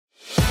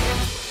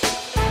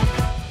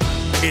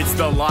It's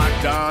the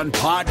Locked On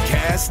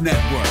Podcast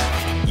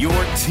Network, your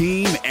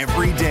team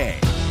every day.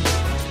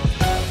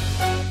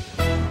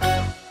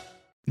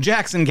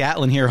 Jackson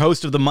Gatlin here,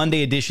 host of the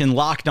Monday edition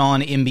Locked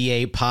On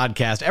NBA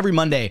podcast. Every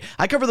Monday,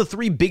 I cover the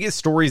three biggest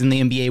stories in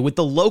the NBA with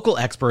the local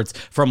experts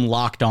from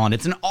Locked On.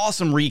 It's an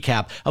awesome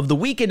recap of the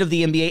weekend of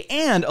the NBA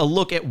and a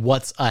look at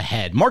what's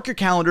ahead. Mark your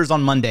calendars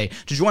on Monday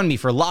to join me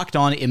for Locked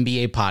On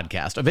NBA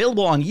podcast,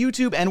 available on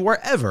YouTube and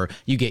wherever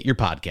you get your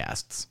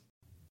podcasts.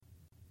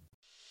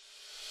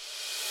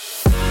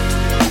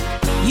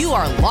 You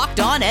are Locked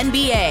On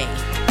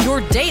NBA,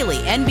 your daily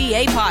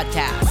NBA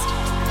podcast.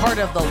 Part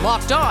of the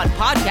Locked On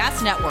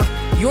Podcast Network,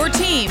 your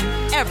team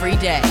every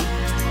day.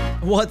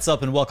 What's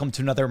up and welcome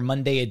to another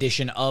Monday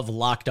edition of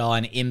Locked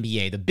On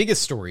NBA, the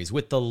biggest stories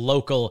with the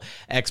local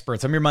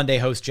experts. I'm your Monday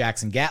host,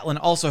 Jackson Gatlin,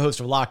 also host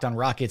of Locked On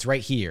Rockets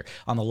right here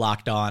on the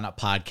Locked On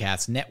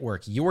Podcast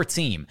Network, your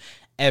team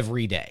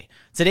every day.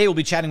 Today, we'll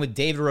be chatting with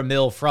David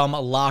Ramil from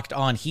Locked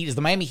On Heat as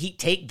the Miami Heat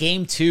take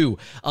Game 2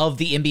 of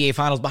the NBA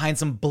Finals behind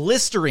some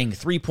blistering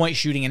three-point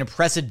shooting and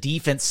impressive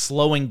defense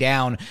slowing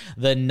down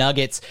the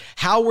Nuggets.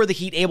 How were the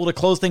Heat able to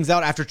close things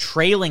out after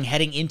trailing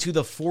heading into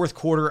the fourth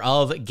quarter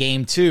of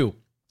Game 2?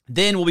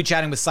 Then we'll be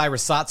chatting with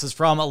Cyrus Satsas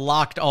from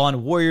Locked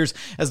On Warriors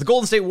as the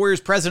Golden State Warriors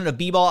president of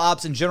B-Ball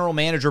Ops and general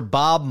manager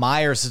Bob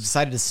Myers has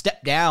decided to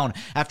step down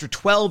after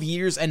 12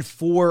 years and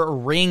 4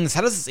 rings.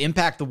 How does this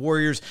impact the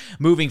Warriors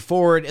moving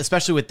forward,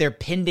 especially with their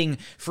pending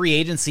free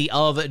agency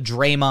of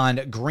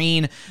Draymond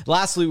Green?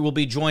 Lastly, we'll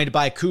be joined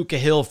by Ku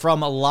Cahill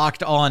from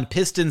Locked On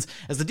Pistons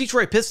as the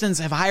Detroit Pistons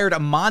have hired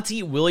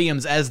Monty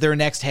Williams as their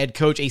next head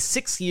coach, a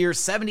 6-year,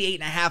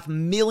 $78.5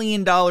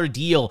 million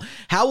deal.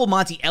 How will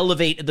Monty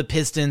elevate the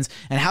Pistons,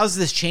 and how does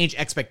this change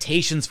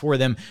expectations for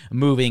them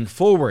moving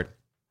forward?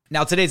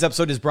 Now, today's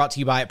episode is brought to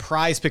you by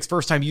Prize Picks.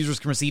 First-time users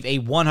can receive a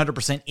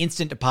 100%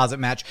 instant deposit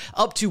match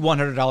up to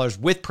 $100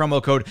 with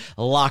promo code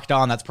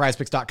LOCKEDON. That's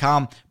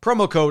prizepicks.com,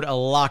 promo code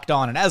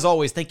LOCKEDON. And as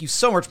always, thank you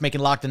so much for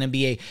making Locked On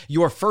NBA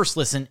your first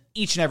listen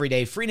each and every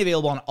day, free and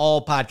available on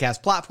all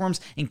podcast platforms,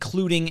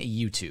 including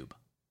YouTube.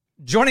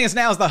 Joining us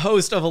now is the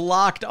host of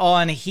Locked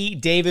On Heat,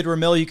 David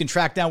Ramil. You can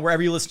track down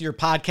wherever you listen to your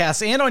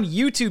podcasts, and on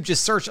YouTube,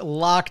 just search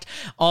Locked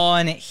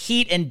On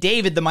Heat. And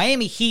David, the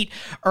Miami Heat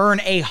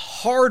earn a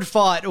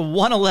hard-fought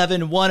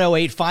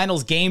 111-108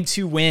 Finals Game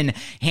 2 win,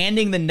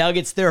 handing the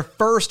Nuggets their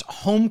first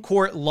home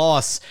court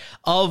loss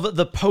of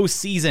the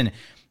postseason.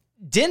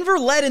 Denver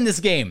led in this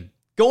game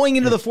going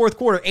into the fourth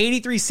quarter,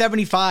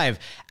 83-75.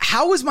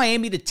 How was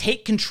Miami to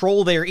take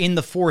control there in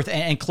the fourth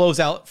and close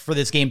out for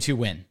this Game 2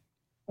 win?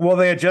 Well,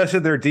 they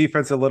adjusted their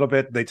defense a little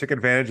bit. They took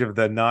advantage of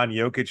the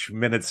non-Jokic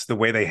minutes the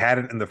way they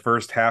hadn't in the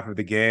first half of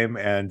the game.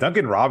 And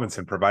Duncan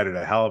Robinson provided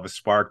a hell of a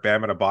spark.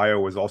 Bam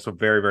Adebayo was also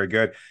very, very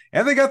good.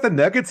 And they got the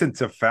Nuggets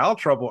into foul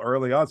trouble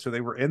early on. So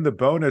they were in the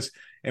bonus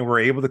and were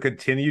able to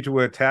continue to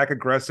attack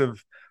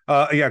aggressively.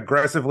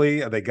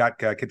 They got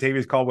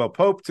Kentavious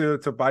Caldwell-Pope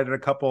to bite at a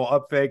couple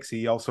up fakes.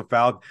 He also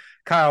fouled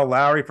Kyle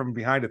Lowry from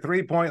behind a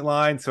three-point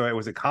line. So it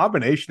was a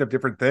combination of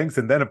different things.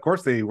 And then, of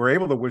course, they were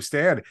able to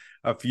withstand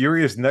a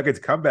furious Nuggets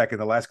comeback in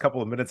the last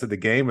couple of minutes of the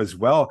game as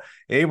well.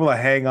 Able to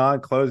hang on,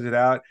 close it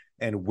out,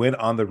 and win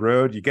on the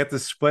road. You get the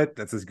split.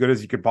 That's as good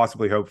as you could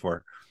possibly hope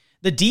for.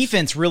 The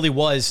defense really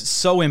was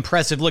so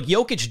impressive. Look,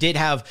 Jokic did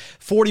have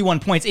 41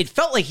 points. It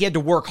felt like he had to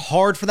work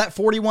hard for that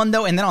 41,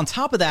 though. And then on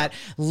top of that,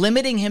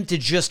 limiting him to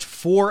just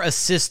 4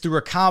 assists through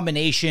a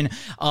combination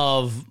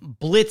of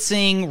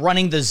blitzing,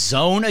 running the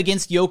zone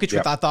against Jokic,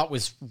 which I thought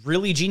was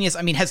really genius.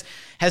 I mean, has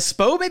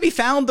Spo maybe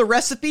found the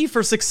recipe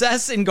for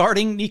success in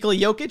guarding Nikola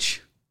Jokic?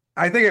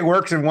 I think it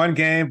works in one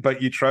game,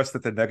 but you trust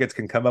that the Nuggets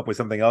can come up with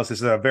something else. This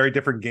is a very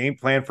different game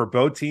plan for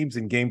both teams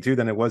in Game 2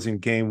 than it was in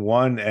Game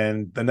 1.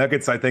 And the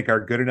Nuggets, I think,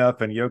 are good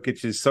enough. And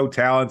Jokic is so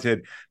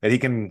talented that he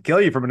can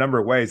kill you from a number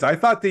of ways. I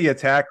thought the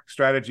attack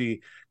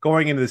strategy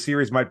going into the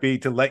series might be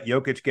to let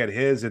Jokic get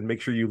his and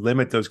make sure you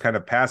limit those kind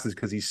of passes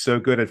because he's so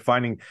good at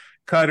finding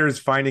cutters,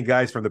 finding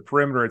guys from the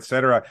perimeter, et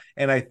cetera.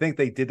 And I think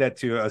they did that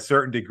to a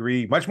certain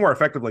degree, much more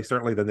effectively,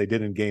 certainly, than they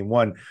did in Game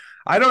 1.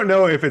 I don't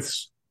know if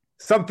it's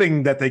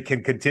something that they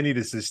can continue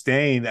to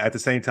sustain. At the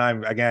same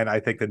time, again,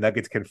 I think the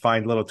Nuggets can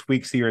find little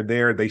tweaks here and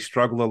there. They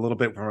struggle a little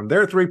bit from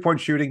their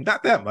three-point shooting,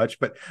 not that much,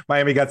 but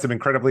Miami got some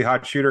incredibly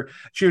hot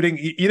shooting.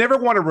 You never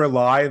want to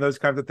rely on those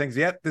kinds of things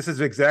yet. This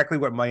is exactly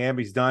what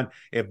Miami's done.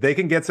 If they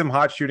can get some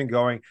hot shooting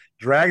going,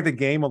 drag the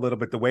game a little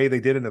bit the way they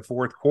did in the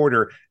fourth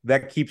quarter,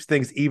 that keeps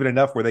things even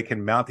enough where they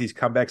can mount these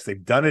comebacks.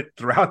 They've done it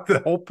throughout the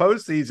whole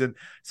postseason.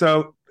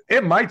 So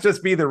it might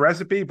just be the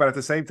recipe, but at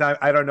the same time,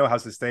 I don't know how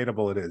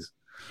sustainable it is.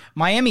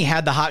 Miami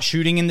had the hot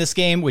shooting in this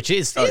game, which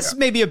is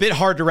maybe a bit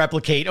hard to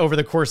replicate over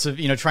the course of,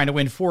 trying to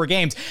win 4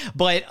 games.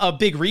 But a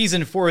big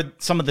reason for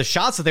some of the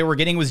shots that they were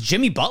getting was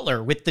Jimmy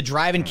Butler with the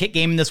drive and kick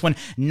game in this one.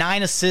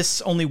 9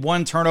 assists, only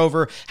 1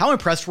 turnover. How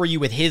impressed were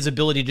you with his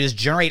ability to just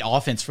generate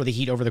offense for the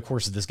Heat over the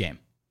course of this game?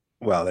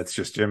 Well, that's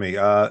just Jimmy.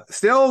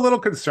 Still a little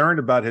concerned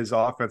about his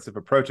offensive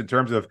approach in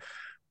terms of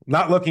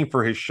Not looking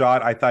for his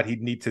shot. I thought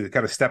he'd need to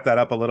kind of step that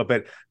up a little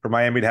bit for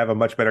Miami to have a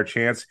much better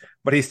chance,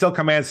 but he still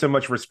commands so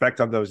much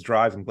respect on those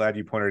drives. I'm glad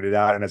you pointed it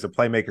out. And as a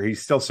playmaker,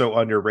 he's still so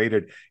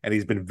underrated, and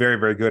he's been very,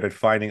 very good at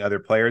finding other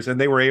players. And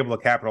they were able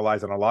to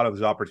capitalize on a lot of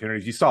those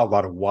opportunities. You saw a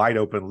lot of wide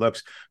open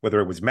looks,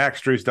 whether it was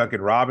Max Strus, Duncan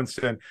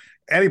Robinson,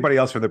 anybody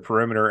else from the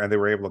perimeter, and they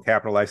were able to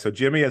capitalize. So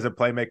Jimmy, as a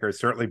playmaker, has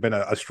certainly been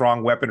a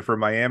strong weapon for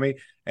Miami,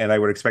 and I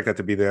would expect that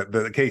to be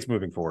the case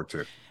moving forward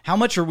too. How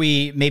much are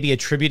we maybe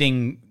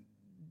attributing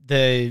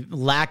the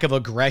lack of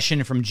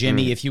aggression from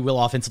Jimmy, if you will,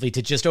 offensively,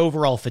 to just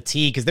overall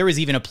fatigue? Because there was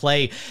even a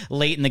play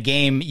late in the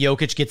game.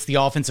 Jokic gets the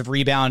offensive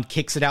rebound,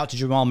 kicks it out to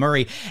Jamal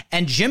Murray.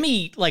 And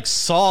Jimmy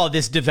saw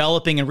this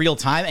developing in real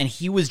time. And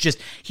he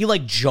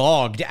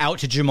jogged out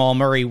to Jamal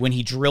Murray when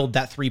he drilled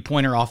that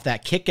 3-pointer off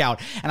that kick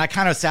out. And I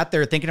kind of sat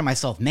there thinking to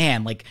myself,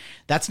 man,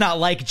 that's not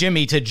like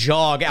Jimmy to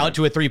jog out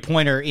to a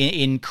 3-pointer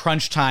in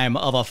crunch time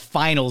of a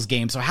finals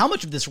game. So how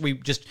much of this are we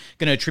just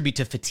going to attribute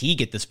to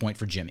fatigue at this point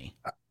for Jimmy?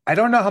 I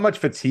don't know how much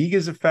fatigue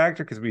is a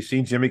factor, because we've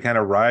seen Jimmy kind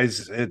of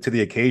rise to the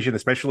occasion,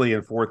 especially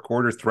in fourth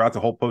quarters throughout the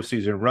whole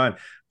postseason run.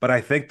 But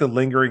I think the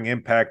lingering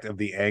impact of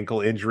the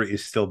ankle injury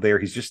is still there.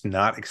 He's just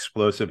not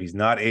explosive. He's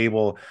not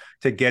able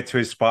to get to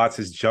his spots.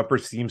 His jumper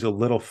seems a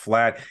little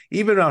flat.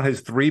 Even on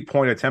his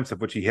 3-point attempts,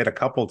 of which he hit a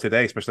couple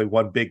today, especially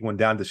one big one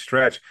down the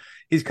stretch,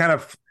 he's kind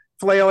of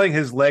flailing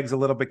his legs a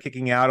little bit,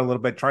 kicking out a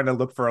little bit, trying to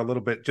look for a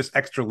little bit just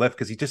extra lift,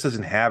 because he just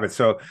doesn't have it.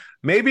 So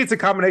maybe it's a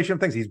combination of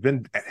things. He's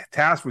been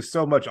tasked with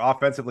so much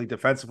offensively,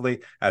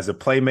 defensively, as a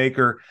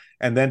playmaker,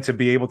 and then to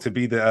be able to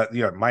be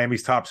the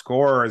Miami's top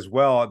scorer as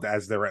well,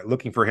 as they're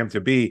looking for him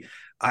to be.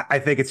 I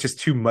think it's just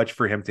too much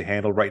for him to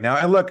handle right now.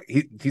 And look,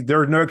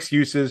 there are no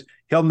excuses.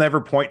 He'll never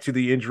point to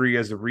the injury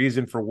as a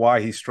reason for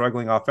why he's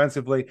struggling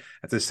offensively.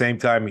 At the same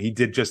time, he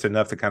did just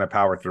enough to kind of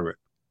power through it.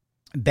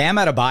 Bam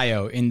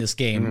Adebayo in this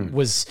game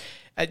was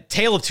a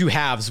tale of two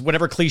halves,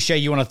 whatever cliche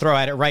you want to throw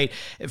at it, right?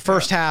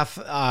 First half,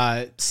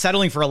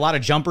 settling for a lot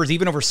of jumpers,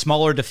 even over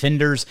smaller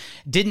defenders,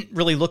 didn't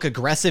really look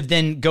aggressive,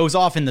 then goes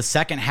off in the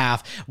second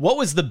half. What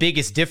was the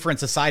biggest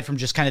difference, aside from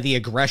just kind of the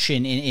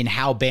aggression in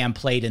how Bam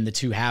played in the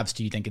two halves,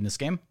 do you think, in this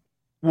game?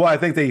 Well, I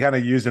think they kind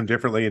of used him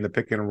differently in the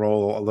pick and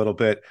roll a little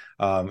bit.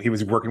 He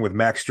was working with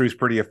Max Strus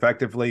pretty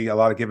effectively. A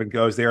lot of give and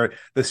goes there.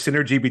 The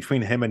synergy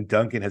between him and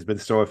Duncan has been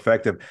so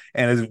effective.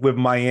 And as with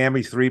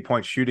Miami's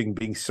 3-point shooting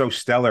being so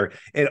stellar,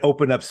 it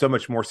opened up so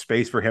much more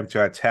space for him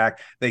to attack.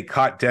 They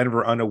caught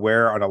Denver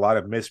unaware on a lot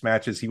of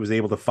mismatches. He was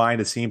able to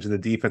find the seams in the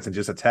defense and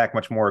just attack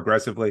much more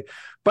aggressively.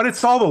 But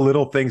it's all the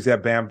little things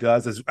that Bam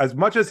does. As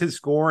much as his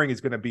scoring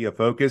is going to be a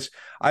focus,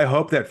 I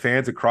hope that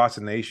fans across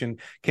the nation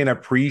can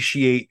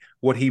appreciate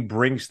what he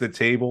brings to the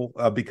table,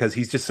 because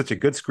he's just such a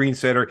good screen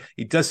setter.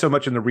 He does so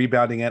much in the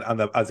rebounding end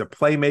as a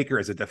playmaker,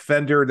 as a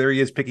defender. There he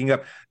is picking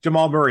up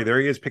Jamal Murray. There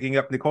he is picking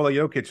up Nikola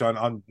Jokic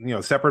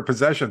on separate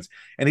possessions.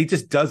 And he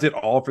just does it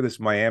all for this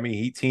Miami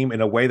Heat team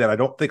in a way that I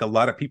don't think a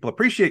lot of people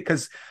appreciate,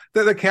 because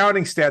the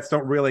counting stats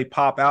don't really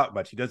pop out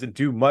much. He doesn't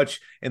do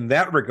much in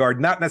that regard,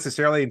 not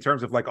necessarily in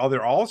terms of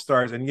other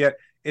all-stars, and yet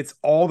it's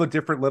all the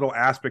different little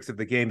aspects of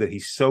the game that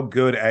he's so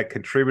good at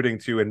contributing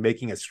to and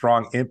making a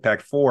strong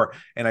impact for.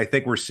 And I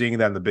think we're seeing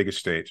that on the biggest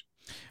stage.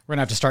 We're going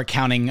to have to start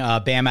counting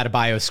Bam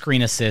Adebayo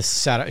screen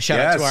assists. Shout out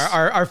to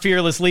our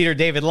fearless leader,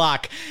 David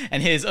Locke,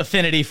 and his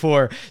affinity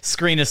for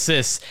screen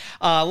assists.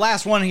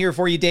 Last one here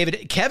for you,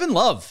 David. Kevin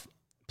Love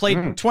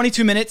played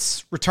 22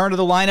 minutes, returned to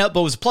the lineup,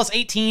 but was plus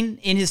 18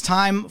 in his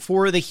time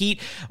for the Heat.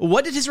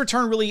 What did his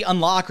return really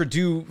unlock or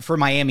do for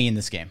Miami in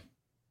this game?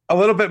 A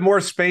little bit more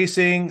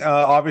spacing,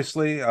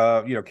 obviously.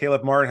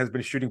 Caleb Martin has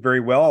been shooting very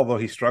well, although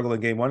he struggled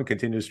in game one,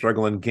 continues to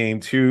struggle in game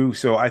two.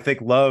 So I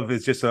think Love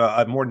is just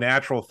a more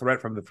natural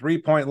threat from the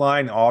 3-point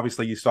line.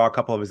 Obviously, you saw a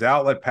couple of his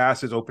outlet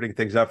passes opening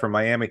things up for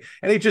Miami,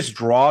 and he just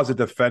draws a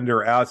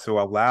defender out, so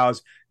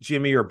allows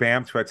Jimmy or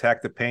Bam to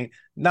attack the paint.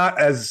 Not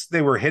as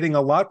they were hitting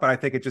a lot, but I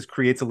think it just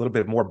creates a little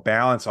bit more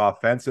balance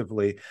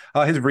offensively.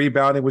 His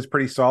rebounding was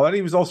pretty solid.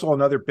 He was also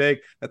another big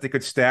that they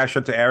could stash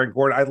onto Aaron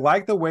Gordon. I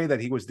like the way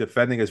that he was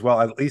defending as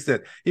well, at least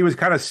that he was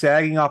kind of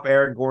sagging off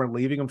Aaron Gordon,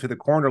 leaving him to the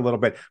corner a little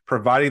bit,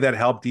 providing that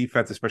help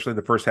defense, especially in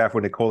the first half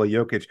when Nikola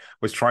Jokic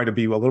was trying to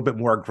be a little bit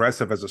more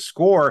aggressive as a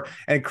scorer,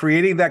 and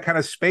creating that kind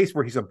of space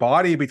where he's a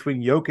body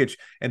between Jokic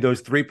and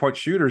those 3-point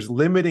shooters,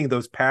 limiting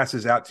those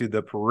passes out to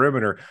the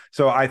perimeter.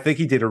 So I think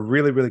he did a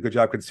really, really good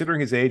job considering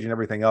his age and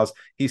everything else.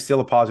 He's still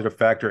a positive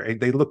factor,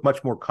 and they look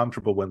much more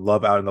comfortable when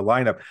Love out in the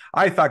lineup.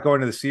 I thought going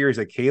into the series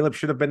that Caleb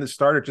should have been the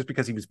starter just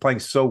because he was playing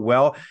so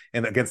well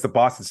and against the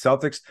Boston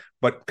Celtics,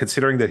 but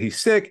considering that he's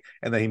sick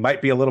and that he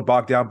might be a little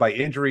bogged down by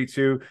injury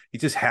too, he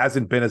just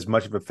hasn't been as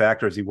much of a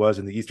factor as he was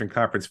in the Eastern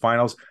Conference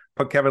Finals.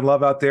 Put Kevin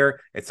Love out there.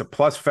 It's a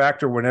plus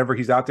factor whenever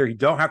he's out there. You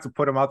don't have to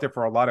put him out there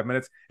for a lot of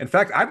minutes. In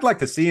fact, I'd like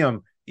to see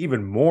him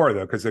even more,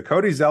 though, because the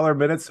Cody Zeller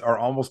minutes are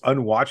almost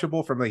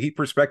unwatchable from the Heat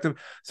perspective.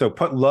 So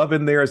put Love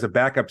in there as a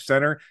backup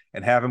center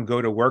and have him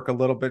go to work a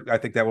little bit. I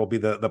think that will be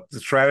the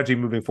strategy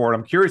moving forward.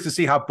 I'm curious to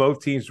see how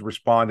both teams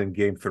respond in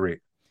game 3.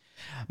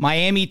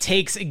 Miami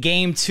takes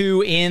game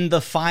 2 in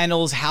the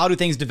finals. How do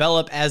things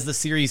develop as the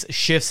series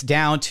shifts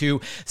down to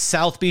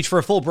South Beach? For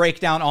a full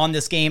breakdown on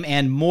this game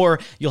and more,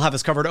 you'll have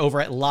us covered over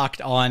at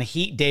Locked On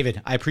Heat.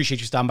 David, I appreciate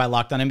you stopping by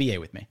Locked On NBA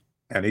with me.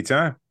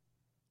 Anytime.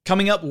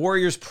 Coming up,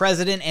 Warriors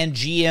president and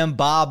GM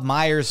Bob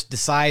Myers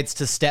decides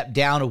to step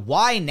down.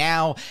 Why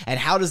now? And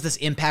how does this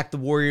impact the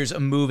Warriors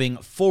moving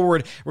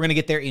forward? We're going to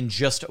get there in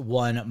just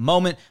one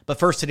moment. But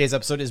first, today's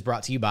episode is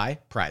brought to you by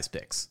Prize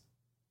Picks.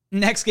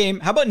 Next game,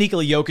 how about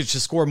Nikola Jokic to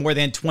score more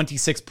than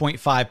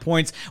 26.5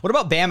 points? What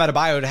about Bam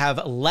Adebayo to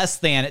have less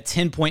than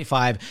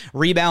 10.5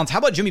 rebounds? How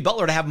about Jimmy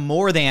Butler to have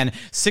more than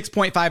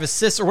 6.5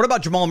 assists? Or what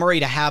about Jamal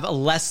Murray to have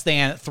less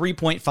than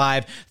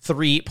 3.5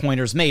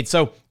 three-pointers made?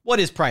 So what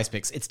is Prize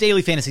Picks? It's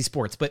daily fantasy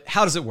sports, but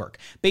how does it work?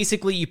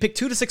 Basically, you pick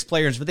 2 to 6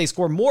 players, but they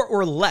score more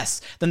or less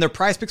than their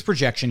Prize Picks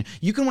projection.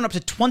 You can win up to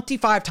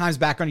 25 times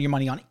back on your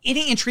money on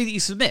any entry that you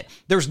submit.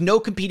 There's no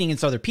competing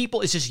against other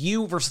people. It's just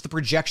you versus the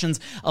projections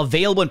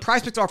available. And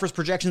Prize Picks offers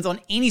projections on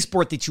any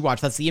sport that you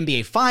watch. That's the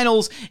NBA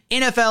Finals,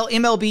 NFL,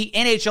 MLB,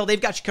 NHL. They've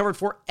got you covered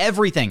for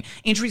everything.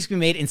 Entries can be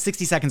made in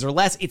 60 seconds or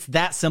less. It's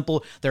that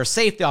simple. They're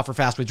safe. They offer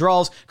fast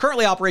withdrawals.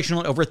 Currently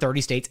operational in over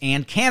 30 states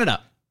and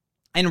Canada.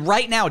 And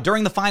right now,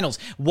 during the finals,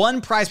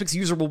 one PrizePicks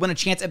user will win a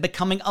chance at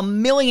becoming a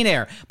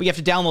millionaire. But you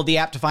have to download the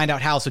app to find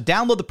out how. So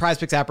download the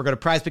PrizePicks app or go to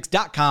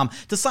prizepicks.com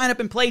to sign up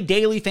and play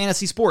daily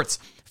fantasy sports.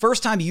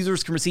 First-time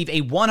users can receive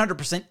a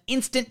 100%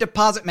 instant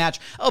deposit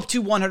match up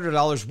to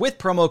 $100 with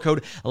promo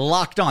code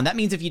LOCKEDON. That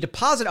means if you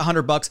deposit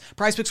 $100,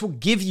 PrizePicks will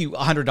give you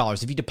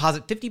 $100. If you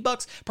deposit $50,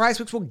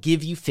 PrizePicks will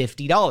give you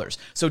 $50.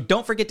 So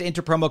don't forget to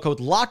enter promo code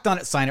LOCKEDON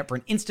at sign up for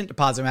an instant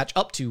deposit match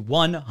up to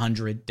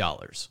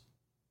 $100.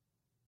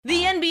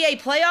 The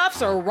NBA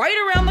playoffs are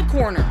right around the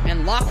corner,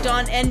 and Locked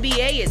On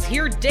NBA is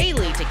here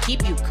daily to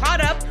keep you caught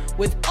up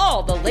with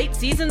all the late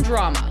season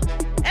drama.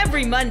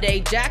 Every Monday,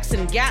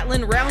 Jackson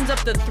Gatlin rounds up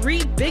the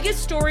 3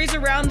 biggest stories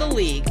around the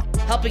league,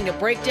 helping to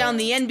break down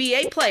the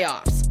NBA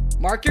playoffs.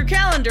 Mark your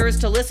calendars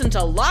to listen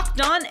to Locked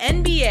On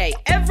NBA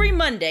every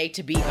Monday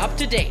to be up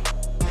to date.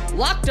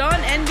 Locked On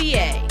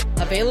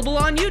NBA, available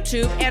on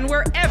YouTube and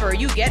wherever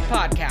you get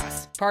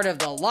podcasts. Part of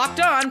the Locked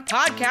On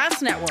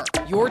Podcast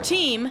Network, your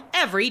team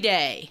every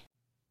day.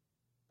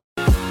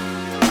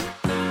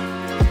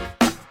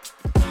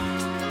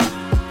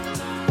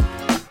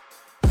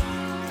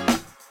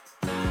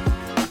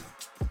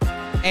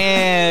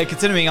 And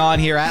continuing on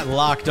here at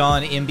Locked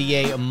On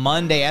NBA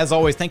Monday. As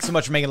always, thanks so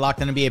much for making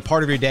Locked On NBA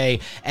part of your day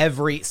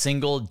every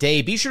single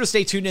day. Be sure to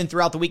stay tuned in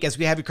throughout the week as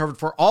we have you covered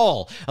for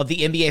all of the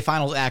NBA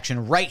Finals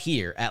action right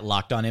here at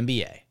Locked On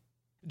NBA.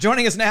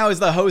 Joining us now is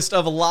the host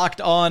of Locked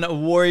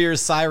On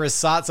Warriors, Cyrus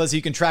Satsa, so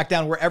you can track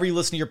down wherever you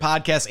listen to your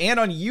podcast and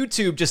on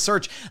YouTube. Just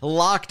search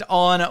Locked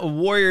On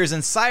Warriors.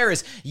 And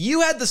Cyrus,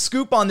 you had the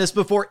scoop on this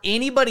before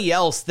anybody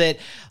else that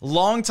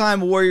longtime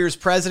Warriors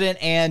president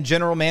and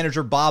general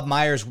manager Bob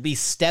Myers will be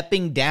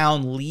stepping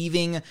down,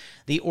 leaving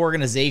the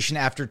organization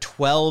after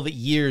 12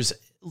 years.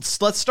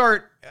 Let's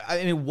start.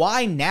 I mean,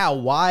 why now?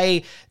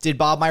 Why did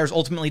Bob Myers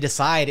ultimately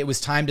decide it was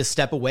time to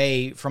step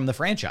away from the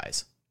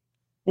franchise?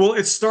 Well,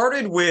 it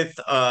started with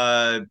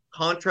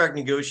contract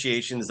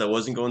negotiations that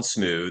wasn't going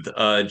smooth.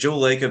 Joe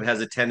Lacob has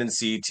a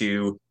tendency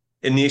to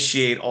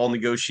initiate all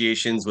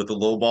negotiations with a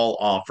lowball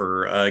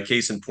offer.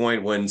 Case in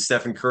point, when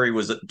Stephen Curry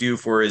was due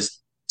for his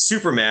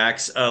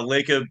Supermax,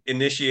 Lacob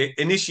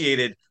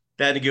initiated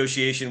that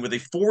negotiation with a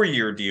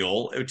 4-year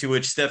deal, to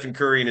which Stephen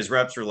Curry and his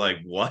reps were like,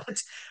 what?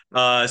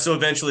 So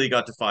eventually he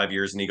got to 5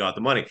 years and he got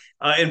the money.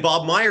 In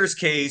Bob Myers'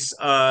 case,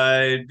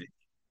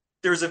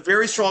 there's a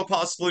very strong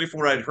possibility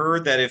from what I'd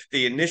heard that if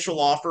the initial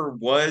offer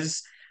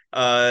was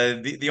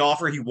the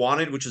offer he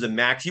wanted, which was a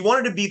max, he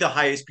wanted to be the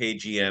highest paid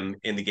GM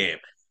in the game.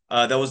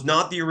 That was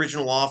not the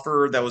original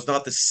offer. That was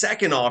not the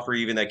second offer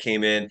even that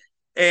came in.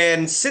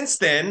 And since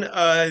then,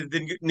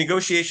 the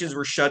negotiations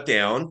were shut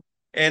down.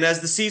 And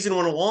as the season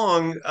went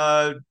along,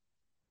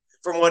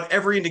 from what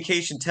every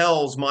indication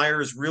tells,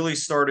 Myers really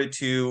started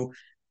to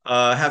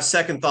have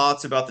second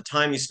thoughts about the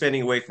time he's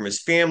spending away from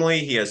his family.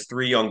 He has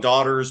 3 young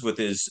daughters with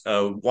his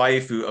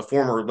wife, who a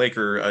former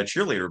Laker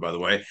cheerleader, by the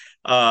way,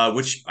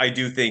 which I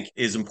do think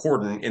is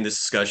important in this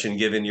discussion,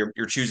 given you're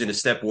choosing to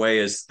step away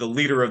as the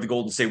leader of the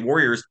Golden State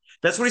Warriors.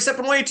 That's what he's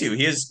stepping away to.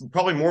 He has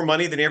probably more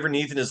money than he ever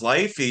needs in his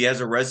life. He has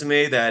a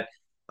resume that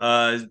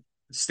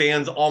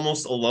stands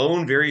almost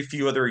alone. Very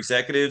few other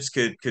executives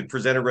could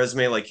present a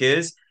resume like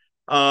his.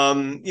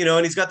 And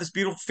he's got this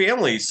beautiful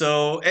family.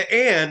 So,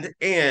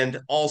 and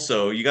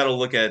also you got to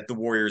look at the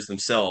Warriors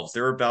themselves.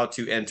 They're about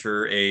to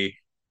enter a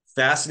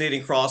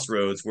fascinating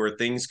crossroads where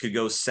things could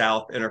go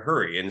south in a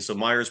hurry. And so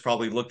Myers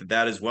probably looked at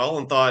that as well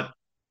and thought,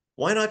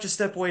 why not just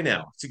step away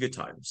now? It's a good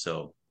time.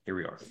 So here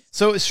we are.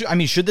 So, I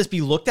mean, should this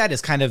be looked at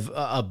as kind of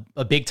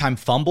a big time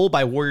fumble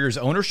by Warriors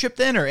ownership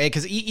then? Or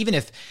because even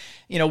if,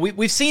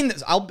 we've seen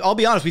this. I'll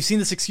be honest. We've seen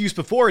this excuse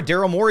before.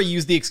 Daryl Morey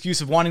used the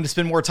excuse of wanting to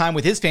spend more time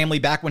with his family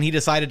back when he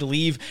decided to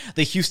leave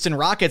the Houston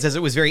Rockets, as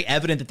it was very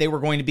evident that they were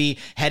going to be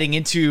heading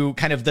into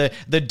kind of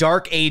the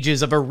dark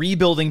ages of a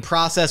rebuilding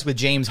process with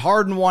James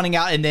Harden wanting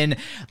out. And then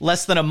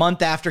less than a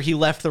month after he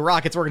left the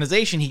Rockets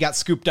organization, he got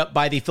scooped up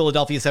by the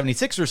Philadelphia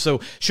 76ers.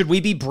 So should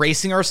we be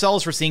bracing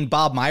ourselves for seeing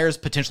Bob Myers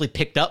potentially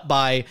picked up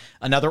by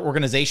another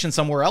organization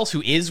somewhere else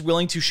who is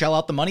willing to shell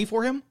out the money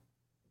for him?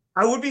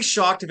 I would be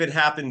shocked if it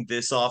happened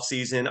this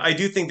offseason. I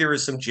do think there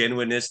is some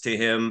genuineness to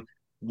him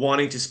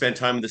wanting to spend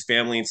time with his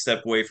family and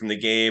step away from the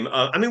game.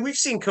 We've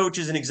seen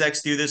coaches and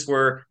execs do this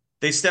where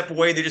they step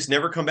away, they just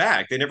never come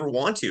back. They never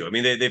want to.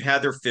 They've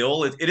had their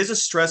fill. It is a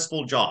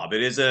stressful job.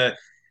 It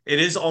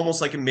is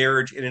almost like a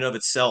marriage in and of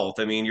itself.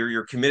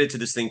 You're committed to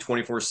this thing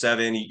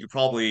 24/7. You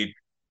probably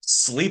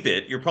sleep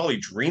it. You're probably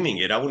dreaming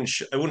it. It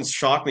wouldn't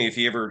shock me if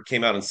he ever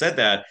came out and said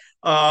that.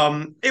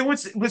 It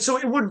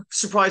would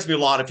surprise me a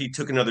lot if he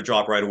took another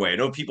job right away. I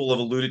know people have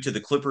alluded to the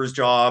Clippers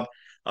job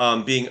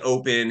being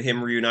open,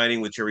 him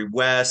reuniting with Jerry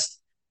West.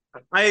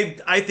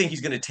 I think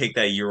he's going to take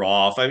that year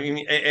off.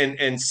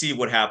 And see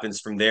what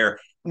happens from there.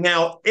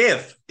 Now,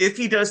 if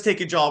he does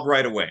take a job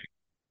right away,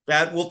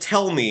 that will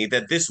tell me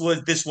that this was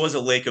a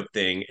Lacob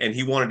thing, and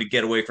he wanted to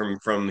get away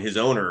from his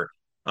owner.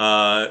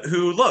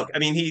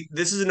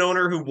 This is an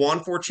owner who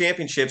won 4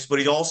 championships, but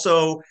he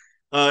also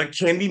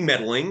can be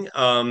meddling.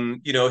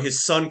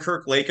 His son,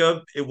 Kirk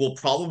Lacob, it will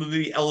probably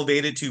be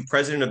elevated to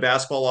president of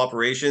basketball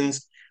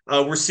operations.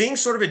 We're seeing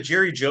sort of a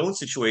Jerry Jones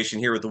situation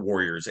here with the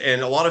Warriors,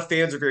 and a lot of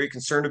fans are very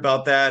concerned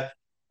about that.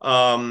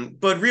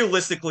 But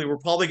realistically, we're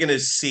probably going to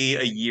see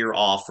a year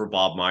off for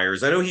Bob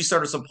Myers. I know he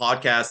started some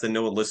podcast that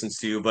no one listens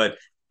to, but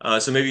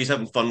so maybe he's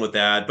having fun with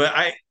that. But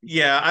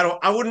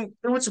it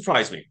would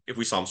surprise me if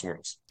we saw him somewhere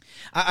else.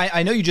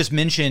 I know you just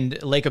mentioned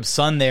Lacob's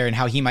son there and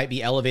how he might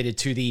be elevated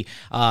to the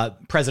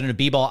president of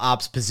B-ball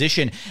ops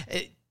position.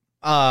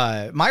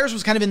 Myers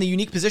was kind of in the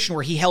unique position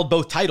where he held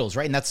both titles,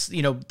 right? And that's,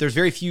 there's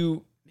very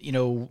few,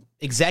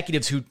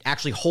 executives who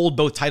actually hold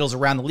both titles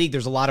around the league.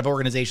 There's a lot of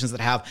organizations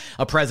that have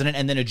a president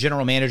and then a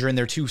general manager, and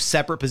they're 2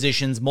 separate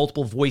positions,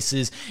 multiple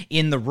voices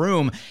in the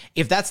room.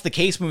 If that's the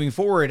case moving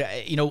forward,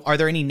 are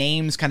there any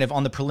names kind of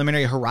on the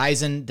preliminary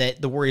horizon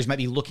that the Warriors might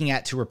be looking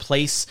at to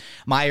replace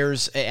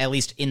Myers, at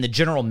least in the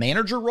general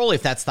manager role,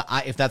 if that's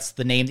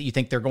the name that you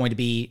think they're going to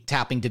be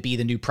tapping to be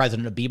the new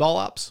president of B-ball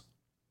ops?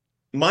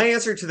 My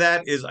answer to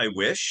that is I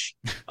wish.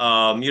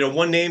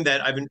 One name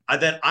that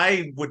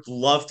I would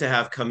love to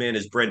have come in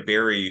is Brent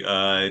Barry,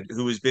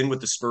 who has been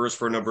with the Spurs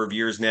for a number of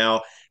years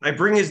now. I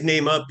bring his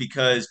name up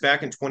because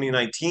back in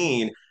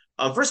 2019,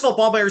 first of all,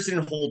 Bob Myers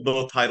didn't hold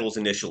both titles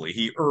initially.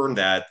 He earned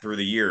that through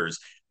the years.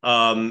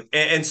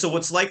 And so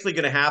what's likely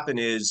going to happen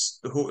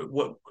is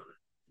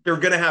they're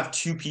going to have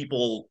 2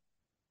 people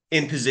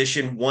in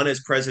position, one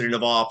as president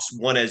of ops,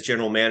 one as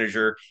general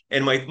manager.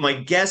 And my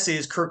guess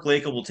is Kirk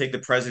Lacob will take the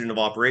president of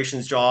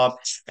operations job.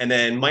 And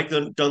then Mike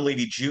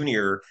Dunleavy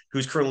Jr.,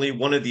 who's currently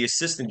one of the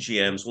assistant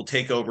GMs, will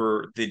take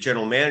over the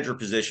general manager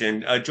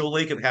position. Joe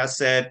Lacob has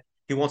said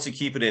he wants to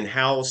keep it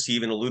in-house. He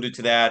even alluded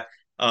to that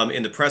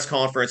in the press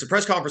conference. The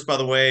press conference, by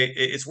the way,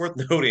 it's worth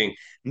noting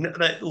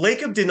that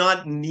Lacob did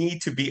not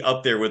need to be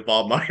up there with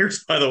Bob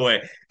Myers, by the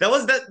way. That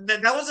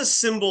was a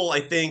symbol,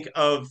 I think,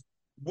 of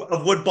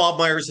what Bob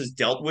Myers has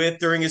dealt with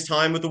during his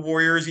time with the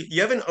Warriors. You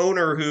have an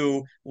owner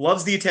who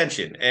loves the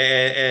attention,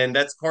 and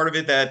that's part of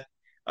it that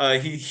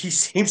he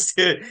seems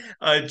to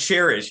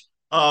cherish.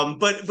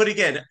 But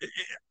again,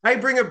 I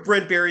bring up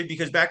Brent Barry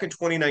because back in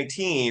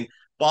 2019,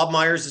 Bob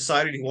Myers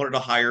decided he wanted to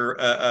hire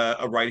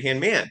a right-hand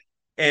man.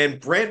 And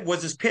Brent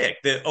was his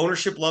pick. The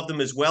ownership loved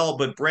him as well,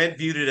 but Brent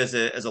viewed it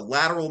as a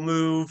lateral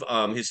move.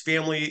 His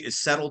family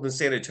is settled in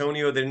San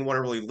Antonio. They didn't want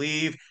to really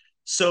leave.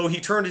 So he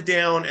turned it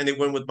down, and they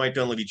went with Mike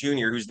Dunleavy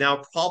Jr., who's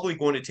now probably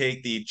going to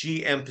take the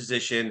GM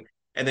position,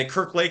 and then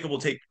Kirk Lacob will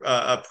take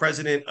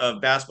president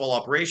of basketball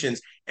operations.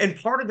 And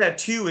part of that,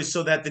 too, is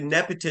so that the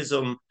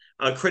nepotism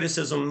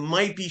criticism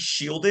might be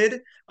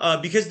shielded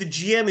because the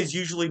GM is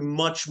usually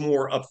much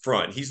more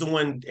upfront. He's the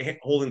one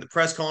holding the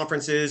press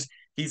conferences.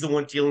 He's the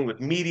one dealing with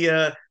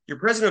media. Your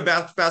president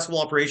of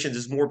basketball operations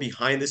is more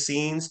behind the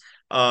scenes.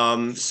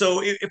 From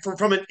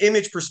an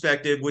image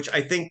perspective, which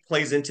I think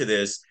plays into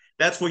this,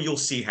 that's what you'll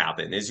see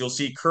happen is you'll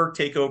see Kirk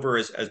take over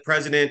as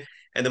president,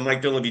 and then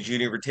Mike Dunleavy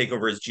Jr. would take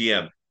over as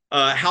GM.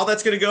 How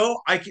that's going to go,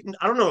 I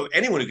don't know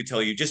anyone who could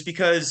tell you, just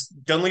because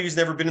Dunleavy's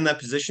never been in that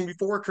position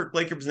before. Kirk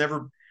Lacob's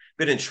never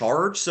been in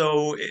charge.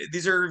 So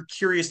these are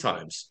curious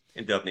times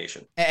in Dub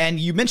Nation. And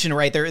you mentioned,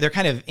 right, they're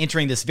kind of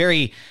entering this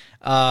very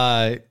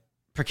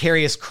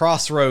precarious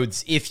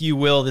crossroads, if you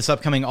will, this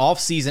upcoming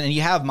offseason. And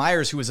you have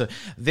Myers, who was a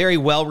very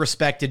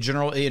well-respected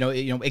general,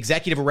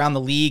 executive around the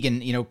league,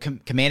 and,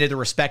 commanded the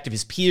respect of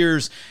his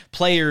peers,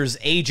 players,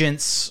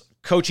 agents,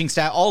 coaching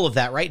staff, all of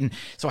that, right? And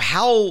so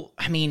how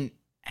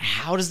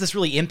does this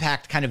really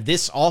impact kind of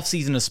this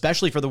offseason,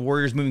 especially for the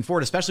Warriors moving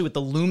forward, especially with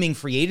the looming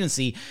free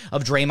agency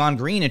of Draymond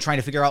Green and trying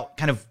to figure out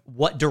kind of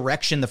what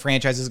direction the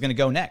franchise is going to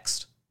go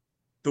next?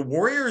 The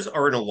Warriors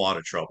are in a lot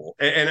of trouble.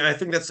 And I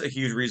think that's a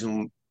huge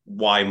reason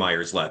why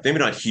Myers left. Maybe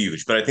not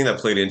huge, but I think that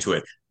played into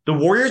it. The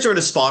Warriors are in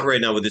a spot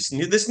right now with this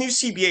new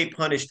CBA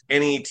punished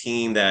any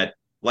team that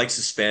likes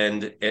to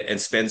spend and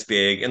spends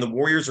big, and the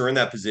Warriors are in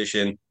that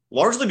position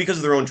largely because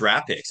of their own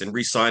draft picks and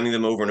re-signing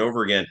them over and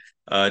over again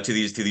to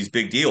these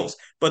big deals.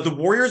 But the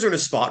Warriors are in a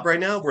spot right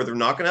now where they're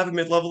not going to have a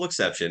mid-level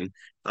exception.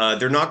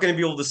 They're not going to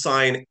be able to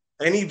sign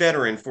any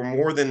veteran for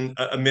more than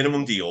a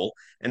minimum deal,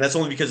 and that's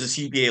only because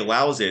the CBA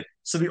allows it.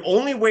 So the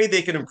only way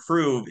they can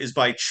improve is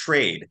by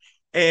trade.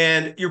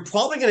 And you're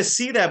probably going to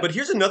see that. But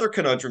here's another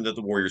conundrum that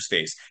the Warriors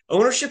face.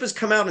 Ownership has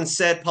come out and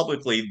said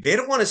publicly they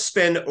don't want to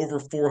spend over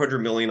 $400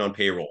 million on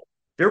payroll.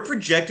 They're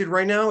projected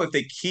right now, if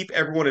they keep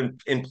everyone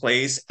in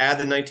place, add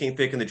the 19th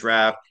pick in the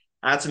draft,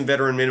 add some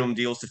veteran minimum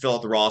deals to fill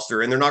out the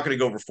roster, and they're not going to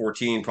go over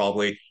 14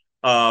 probably.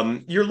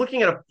 You're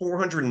looking at a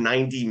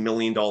 $490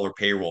 million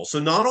payroll. So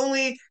not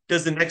only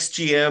does the next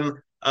GM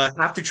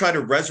have to try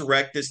to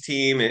resurrect this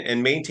team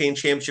and maintain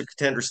championship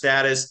contender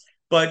status,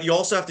 but you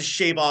also have to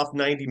shave off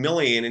 90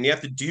 million, and you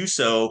have to do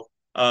so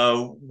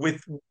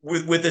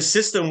with a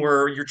system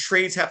where your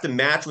trades have to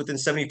match within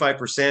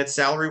 75%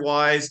 salary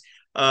wise.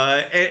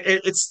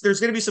 There's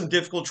going to be some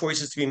difficult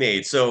choices to be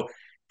made. So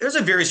there's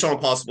a very strong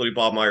possibility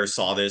Bob Myers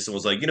saw this and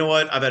was like, you know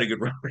what, I've had a good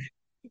run.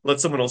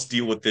 Let someone else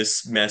deal with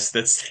this mess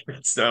that's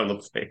down the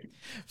plate.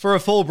 For a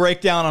full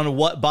breakdown on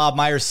what Bob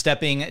Myers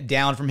stepping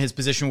down from his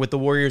position with the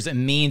Warriors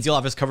means, you'll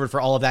have us covered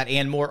for all of that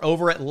and more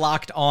over at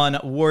Locked On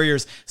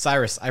Warriors.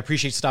 Cyrus, I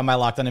appreciate you stopping by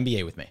Locked On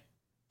NBA with me.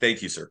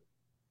 Thank you, sir.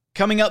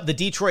 Coming up, the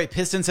Detroit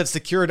Pistons have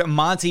secured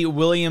Monty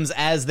Williams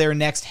as their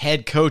next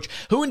head coach.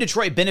 Who in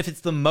Detroit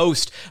benefits the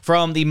most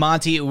from the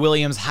Monty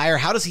Williams hire?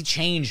 How does he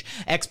change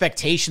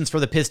expectations for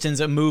the Pistons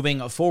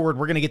moving forward?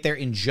 We're going to get there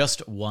in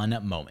just one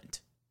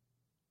moment.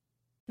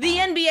 The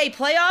NBA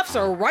playoffs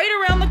are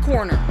right around the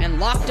corner, and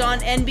Locked On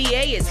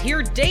NBA is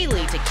here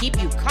daily to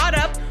keep you caught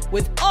up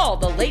with all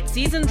the late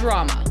season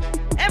drama.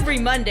 Every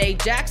Monday,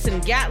 Jackson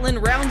Gatlin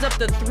rounds up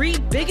the 3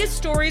 biggest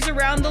stories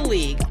around the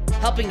league,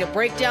 helping to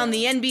break down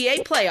the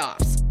NBA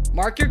playoffs.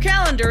 Mark your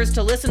calendars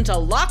to listen to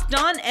Locked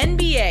On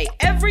NBA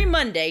every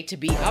Monday to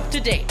be up to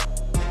date.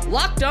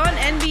 Locked On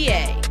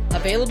NBA,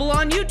 available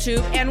on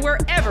YouTube and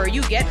wherever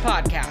you get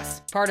podcasts.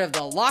 Part of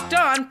the Locked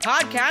On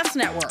Podcast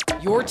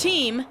Network, your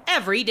team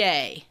every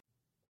day.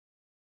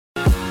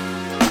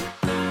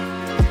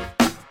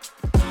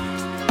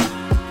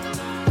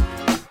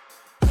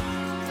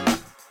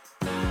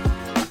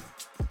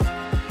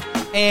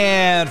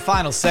 And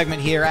final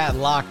segment here at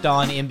Locked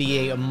On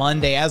NBA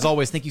Monday. As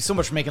always, thank you so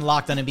much for making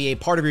Locked On NBA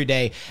part of your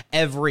day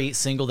every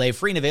single day.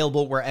 Free and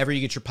available wherever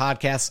you get your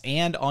podcasts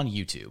and on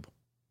YouTube.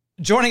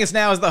 Joining us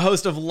now is the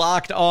host of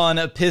Locked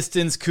On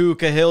Pistons, Ku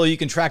Cahill. You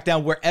can track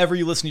down wherever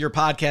you listen to your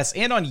podcasts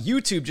and on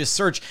YouTube. Just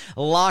search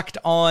Locked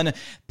On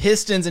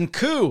Pistons. And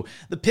Ku,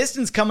 the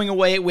Pistons coming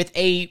away with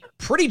a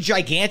pretty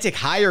gigantic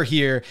hire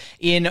here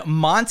in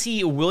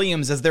Monty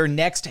Williams as their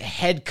next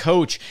head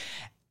coach.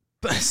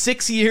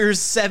 6 years,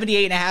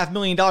 $78.5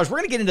 million. We're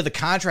going to get into the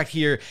contract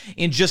here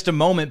in just a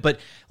moment, but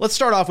let's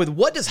start off with,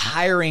 what does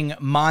hiring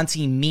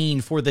Monty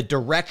mean for the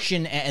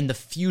direction and the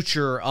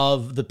future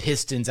of the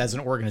Pistons as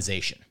an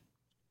organization?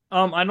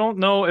 I don't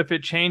know if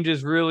it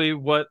changes really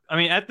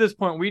at this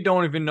point, we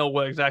don't even know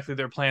what exactly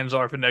their plans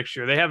are for next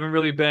year. They haven't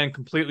really been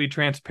completely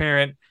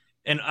transparent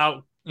and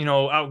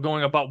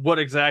outgoing about what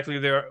exactly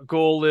their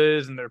goal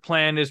is and their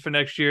plan is for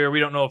next year.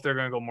 We don't know if they're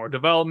going to go more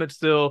development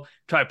still,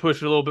 try to push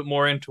it a little bit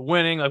more into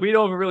winning. Like, we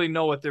don't even really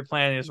know what their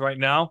plan is right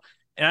now.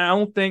 And I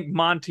don't think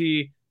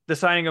the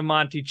signing of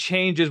Monty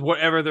changes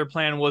whatever their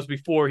plan was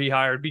before he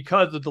hired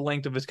because of the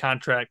length of his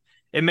contract.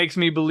 It makes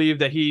me believe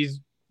that he's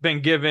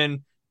been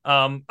given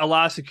a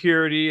lot of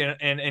security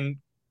and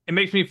it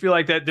makes me feel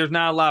like that there's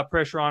not a lot of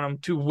pressure on him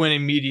to win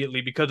immediately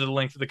because of the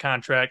length of the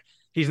contract.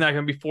 He's not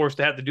going to be forced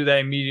to have to do that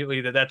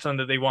immediately, that's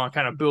something they want to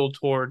kind of build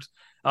towards.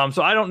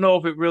 So I don't know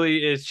if it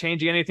really is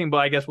changing anything, but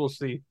I guess we'll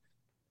see.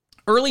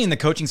 Early in the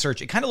coaching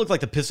search, it kind of looked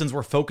like the Pistons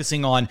were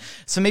focusing on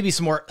some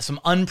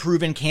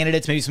unproven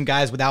candidates, maybe some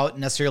guys without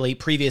necessarily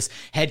previous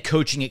head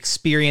coaching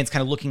experience,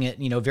 kind of looking at,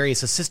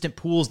 various assistant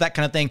pools, that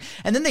kind of thing.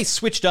 And then they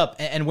switched up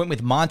and went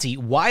with Monty.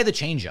 Why the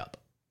change up?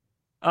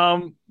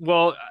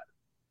 Well,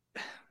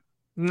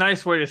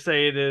 nice way to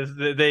say it is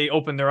that they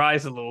opened their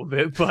eyes a little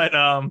bit, but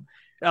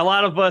a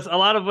lot of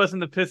us in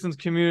the Pistons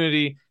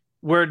community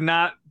were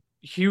not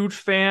huge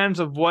fans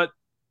of what,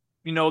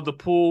 the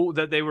pool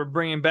that they were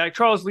bringing back.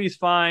 Charles Lee's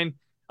fine.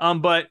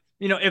 But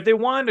if they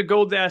wanted to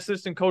go the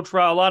assistant coach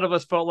route, a lot of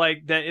us felt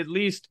like that at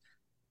least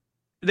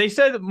they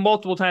said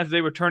multiple times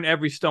they would turn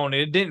every stone.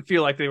 It didn't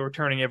feel like they were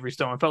turning every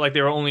stone. It felt like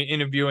they were only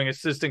interviewing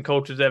assistant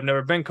coaches that have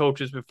never been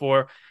coaches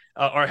before.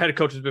 Or head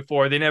coaches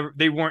before.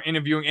 They weren't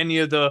interviewing any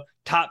of the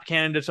top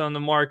candidates on the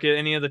market,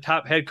 any of the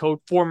top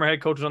former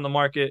head coaches on the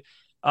market.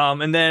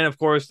 And then, of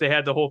course, they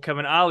had the whole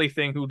Kevin Ollie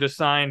thing, who just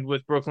signed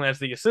with Brooklyn as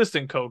the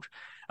assistant coach.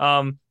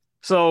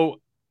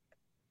 So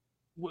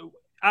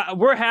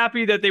we're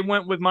happy that they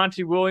went with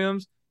Monty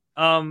Williams.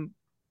 I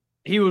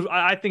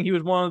think he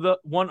was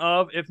one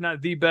of, if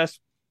not the best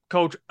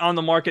coach on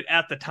the market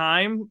at the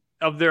time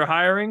of their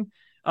hiring.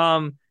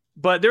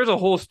 But there's a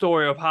whole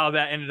story of how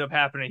that ended up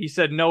happening. He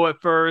said no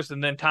at first,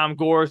 and then Tom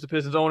Gores, the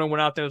Pistons owner,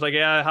 went out there and was like,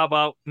 yeah, how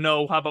about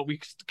no? How about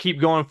we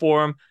keep going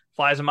for him?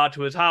 Flies him out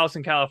to his house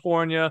in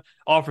California,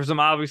 offers him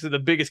obviously the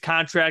biggest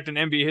contract in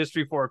NBA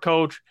history for a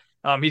coach.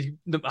 He's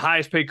the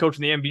highest paid coach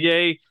in the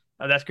NBA.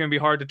 That's going to be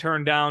hard to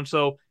turn down.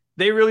 So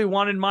they really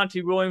wanted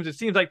Monty Williams. It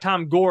seems like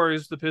Tom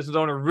Gores, the Pistons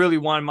owner, really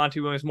wanted Monty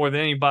Williams more than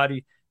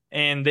anybody,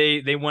 and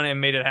they went and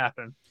made it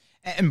happen.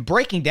 And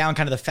breaking down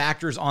kind of the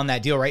factors on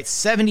that deal, right?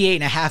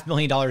 $78.5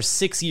 million,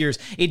 6 years.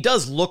 It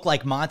does look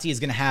like Monty is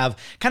going to have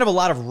kind of a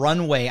lot of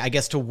runway, I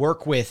guess, to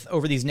work with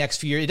over these next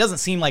few years. It doesn't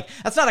seem like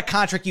that's not a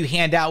contract you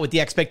hand out with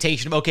the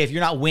expectation of, okay, if you're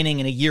not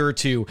winning in a year or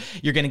two,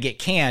 you're going to get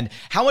canned.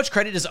 How much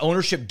credit does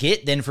ownership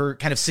get then for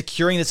kind of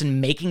securing this and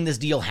making this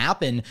deal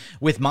happen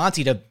with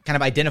Monty to kind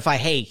of identify,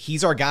 hey,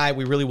 he's our guy.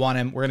 We really want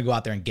him. We're going to go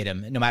out there and get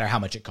him no matter how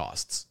much it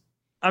costs.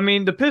 I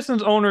mean, the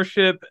Pistons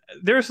ownership,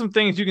 there's some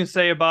things you can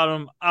say about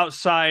him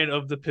outside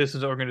of the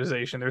Pistons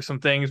organization. There's some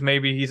things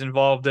maybe he's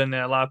involved in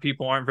that a lot of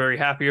people aren't very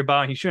happy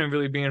about. He shouldn't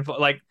really be involved.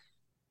 Like,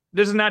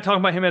 this is not talking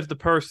about him as the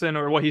person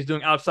or what he's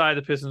doing outside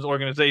the Pistons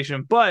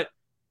organization. But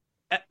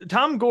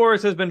Tom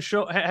Gores has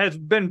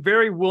been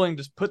very willing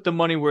to put the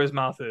money where his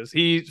mouth is.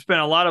 He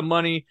spent a lot of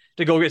money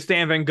to go get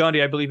Stan Van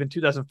Gundy, I believe, in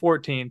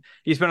 2014.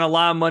 He spent a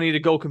lot of money to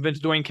go convince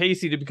Dwayne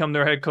Casey to become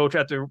their head coach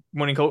after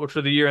winning coach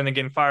of the year and then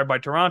getting fired by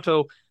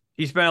Toronto.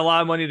 He spent a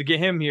lot of money to get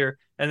him here,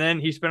 and then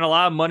he spent a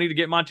lot of money to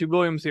get Monty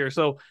Williams here.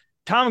 So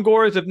Tom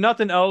Gores, if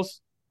nothing else,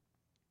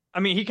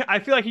 I mean, I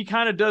feel like he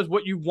kind of does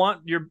what you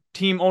want your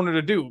team owner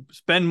to do: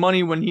 spend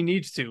money when he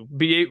needs to,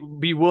 be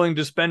willing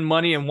to spend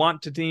money and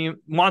want the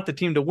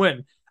team to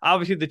win.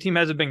 Obviously, the team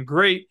hasn't been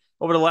great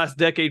over the last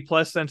decade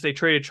plus since they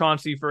traded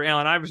Chauncey for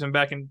Allen Iverson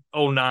back in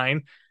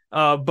 2009.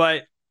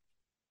 But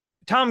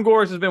Tom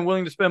Gores has been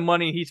willing to spend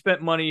money. He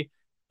spent money.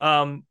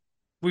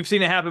 We've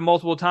seen it happen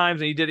multiple times,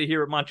 and he did it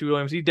here with Monty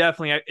Williams. He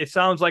definitely, it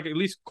sounds like, at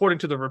least according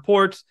to the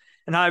reports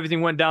and how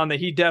everything went down, that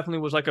he definitely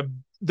was like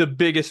the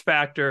biggest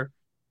factor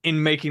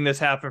in making this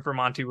happen for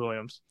Monty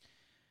Williams.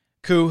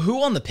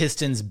 Who on the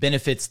Pistons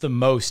benefits the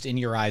most in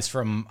your eyes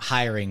from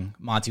hiring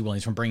Monty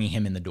Williams, from bringing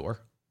him in the door?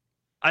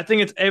 I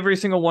think it's every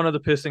single one of the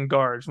Piston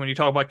guards. When you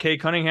talk about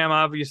Cade Cunningham,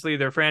 obviously,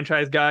 their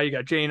franchise guy, you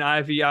got Jaden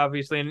Ivey,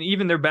 obviously, and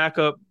even their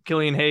backup,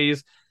 Killian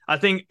Hayes. I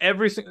think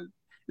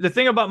the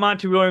thing about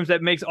Monty Williams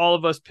that makes all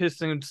of us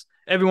Pistons,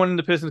 everyone in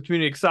the Pistons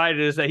community, excited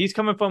is that he's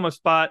coming from a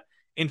spot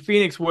in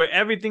Phoenix where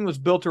everything was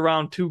built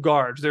around two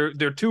guards.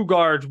 Their two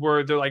guards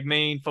were their like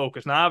main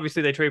focus. Now,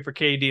 obviously, they traded for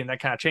KD, and that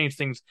kind of changed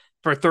things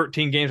for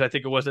 13 games, I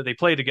think it was, that they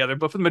played together.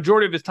 But for the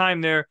majority of his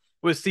time there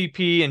with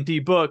CP and D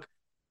Book,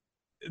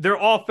 their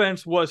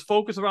offense was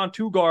focused around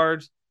two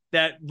guards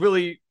that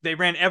really, they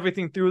ran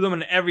everything through them,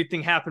 and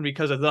everything happened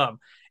because of them.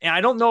 And I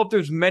don't know if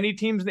there's many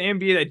teams in the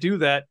NBA that do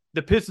that.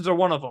 The Pistons are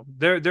one of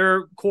them.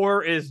 Their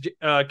core is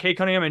Cade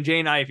Cunningham and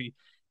Jaden Ivey.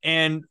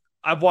 And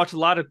I've watched a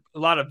lot of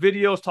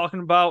videos talking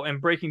about and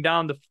breaking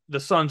down the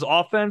Suns'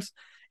 offense,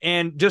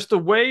 and just the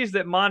ways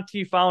that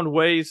Monty found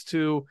ways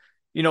to,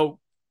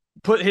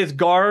 put his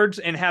guards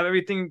and have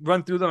everything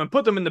run through them and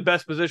put them in the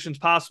best positions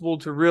possible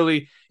to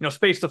really,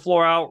 space the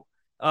floor out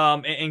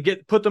and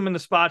put them in the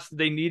spots that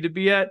they need to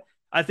be at.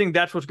 I think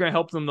that's what's going to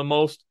help them the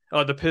most,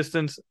 the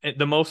Pistons,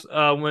 the most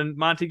when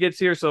Monty gets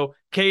here. So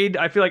Cade,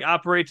 I feel like,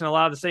 operates in a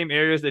lot of the same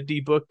areas that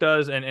D-Book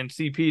does and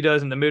CP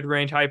does in the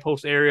mid-range,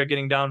 high-post area,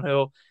 getting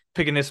downhill,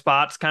 picking his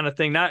spots kind of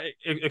thing. Not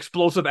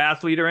explosive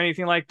athlete or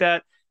anything like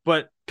that,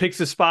 but picks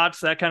his spots,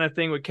 that kind of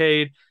thing with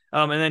Cade.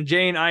 And then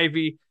Jaden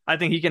Ivey, I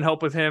think he can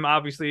help with him,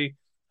 obviously.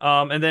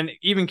 And then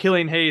even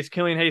Killian Hayes,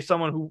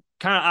 someone who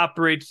kind of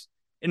operates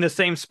in the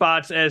same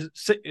spots as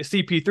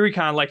CP3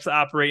 kind of likes to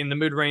operate in the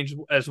mid-range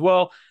as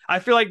well. I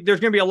feel like there's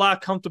going to be a lot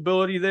of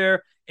comfortability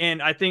there,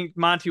 and I think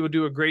Monty will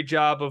do a great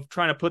job of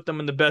trying to put them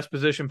in the best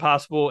position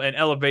possible and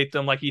elevate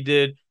them like he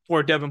did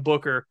for Devin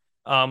Booker,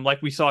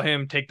 like we saw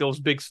him take those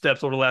big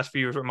steps over the last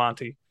few years with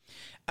Monty.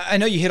 I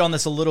know you hit on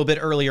this a little bit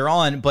earlier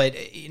on, but,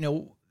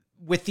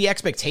 with the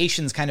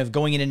expectations kind of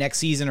going into next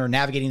season or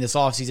navigating this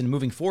offseason and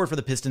moving forward for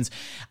the Pistons,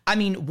 I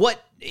mean,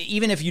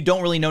 even if you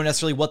don't really know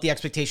necessarily what the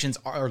expectations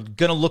are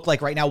going to look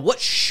like right now,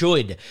 what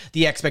should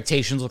the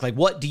expectations look like?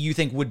 What do you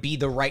think would be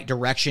the right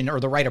direction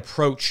or the right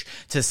approach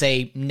to,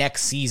 say,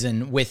 next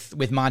season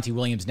with Monty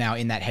Williams now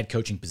in that head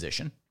coaching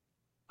position?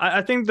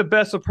 I think the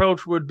best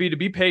approach would be to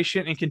be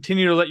patient and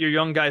continue to let your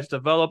young guys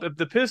develop. If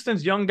the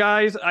Pistons' young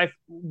guys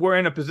were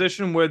in a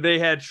position where they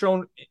had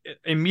shown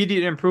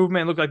immediate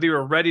improvement and looked like they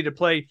were ready to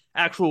play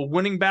actual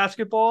winning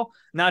basketball,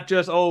 not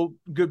just,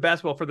 good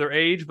basketball for their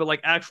age, but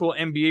like actual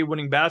NBA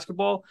winning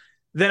basketball,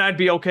 then I'd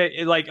be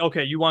okay. Like,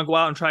 okay, you want to go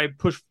out and try to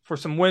push for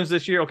some wins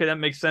this year? Okay, that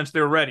makes sense.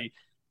 They're ready.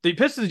 The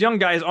Pistons' young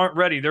guys aren't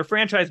ready. They're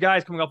franchise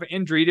guys coming off an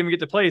injury, didn't even get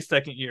to play his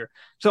second year.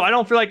 So I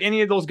don't feel like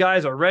any of those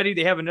guys are ready.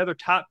 They have another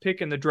top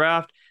pick in the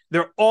draft.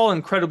 They're all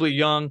incredibly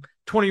young,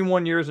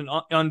 21 years and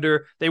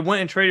under. They went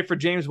and traded for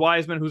James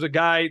Wiseman, who's a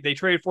guy they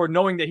traded for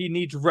knowing that he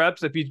needs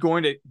reps if he's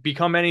going to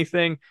become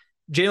anything.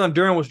 Jalen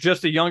Duren was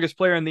just the youngest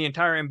player in the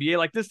entire NBA.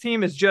 Like, this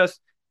team is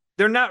just,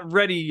 they're not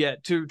ready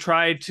yet to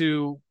try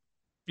to,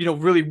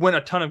 really win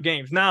a ton of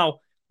games. Now,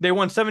 they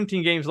won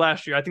 17 games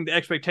last year. I think the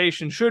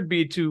expectation should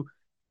be to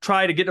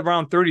try to get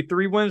around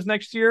 33 wins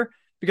next year,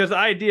 because the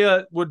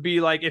idea would be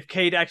like if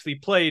Cade actually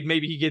played,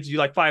 maybe he gives you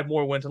like 5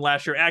 more wins, and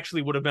last year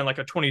actually would have been like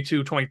a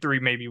 22, 23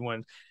 maybe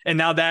wins. And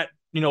now that,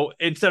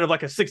 instead of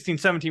like a 16,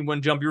 17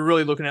 win jump, you're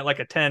really looking at like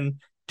a 10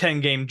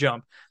 game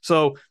jump.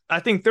 So I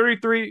think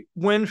 33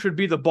 wins should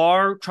be the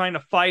bar. Trying to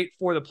fight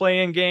for the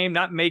play-in game,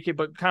 not make it,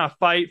 but kind of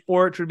fight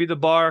for it should be the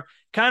bar.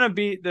 Kind of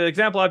be the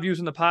example I've used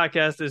in the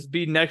podcast is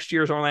be next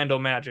year's Orlando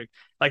Magic.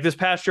 Like this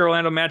past year,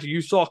 Orlando Magic,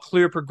 you saw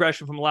clear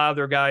progression from a lot of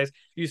their guys.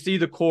 You see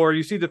the core,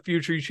 you see the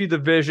future, you see the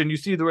vision, you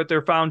see what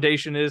their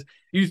foundation is.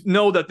 You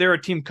know that they're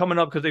a team coming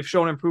up because they've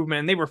shown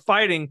improvement, and they were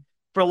fighting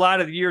for a lot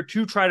of the year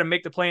to try to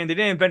make the play-in. They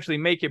didn't eventually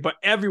make it, but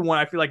everyone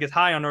I feel like is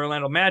high on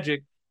Orlando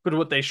Magic because of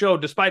what they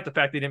showed, despite the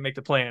fact they didn't make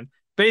the play-in.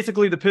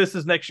 Basically, the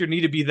Pistons next year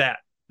need to be that.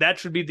 That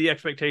should be the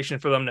expectation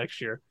for them next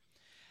year.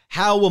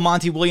 How will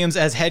Monty Williams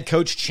as head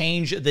coach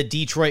change the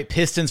Detroit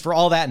Pistons? For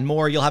all that and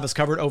more, you'll have us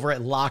covered over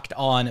at Locked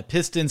On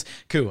Pistons.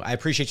 Koo, I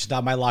appreciate you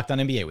stopping by Locked On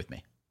NBA with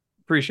me.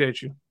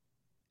 Appreciate you.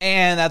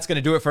 And that's going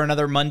to do it for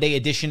another Monday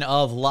edition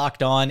of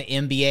Locked On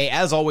NBA.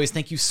 As always,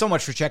 thank you so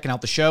much for checking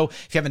out the show.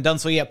 If you haven't done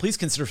so yet, please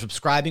consider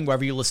subscribing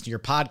wherever you listen to your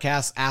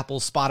podcasts, Apple,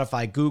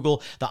 Spotify,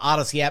 Google, the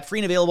Odyssey app, free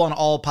and available on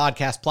all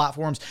podcast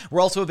platforms.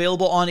 We're also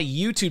available on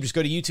YouTube. Just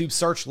go to YouTube,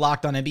 search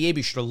Locked On NBA.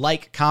 Be sure to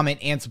like, comment,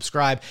 and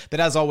subscribe. But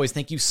as always,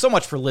 thank you so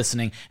much for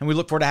listening, and we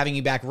look forward to having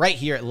you back right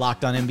here at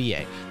Locked On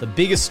NBA, the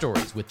biggest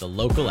stories with the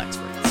local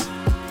experts.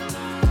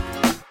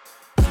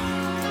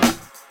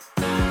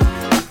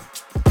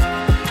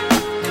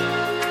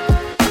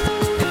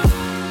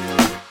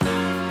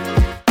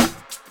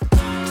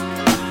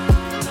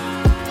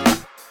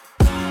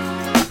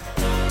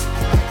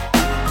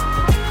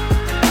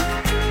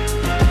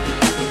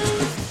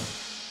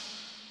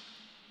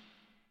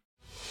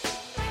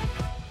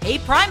 Hey,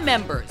 Prime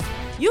members,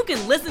 you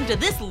can listen to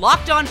this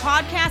Locked On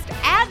podcast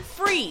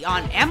ad-free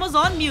on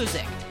Amazon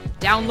Music.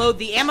 Download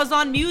the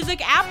Amazon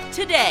Music app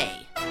today.